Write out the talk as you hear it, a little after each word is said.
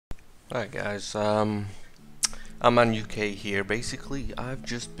Alright guys, I'm on UK here. Basically, I've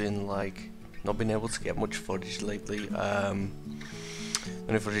just been not been able to get much footage lately. The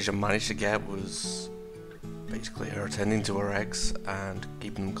only footage I managed to get was basically her attending to her eggs and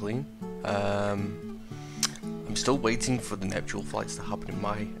keeping them clean. I'm still waiting for the nuptial flights to happen in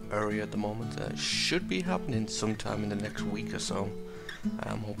my area at the moment. It should be happening sometime in the next week or so.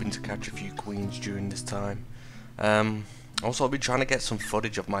 I'm hoping to catch a few queens during this time. Also, I'll be trying to get some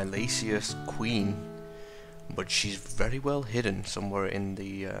footage of my lasius queen, but she's very well hidden somewhere in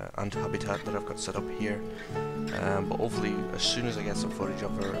the ant habitat that I've got set up here. But hopefully, as soon as I get some footage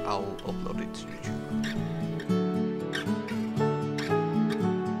of her, I'll upload it to YouTube.